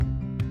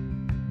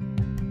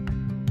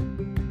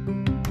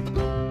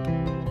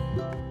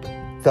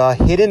The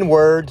Hidden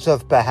Words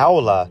of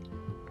Baha'u'llah,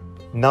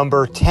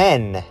 number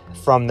 10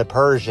 from the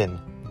Persian.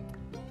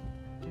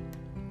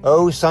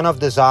 O son of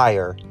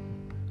desire,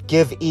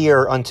 give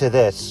ear unto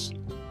this.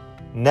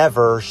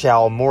 Never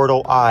shall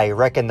mortal eye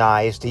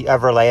recognize the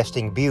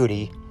everlasting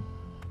beauty,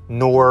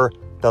 nor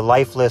the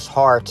lifeless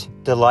heart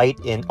delight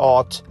in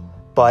aught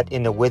but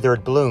in a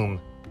withered bloom.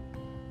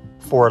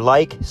 For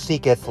like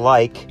seeketh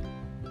like,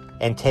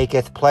 and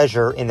taketh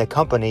pleasure in the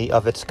company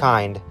of its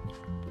kind.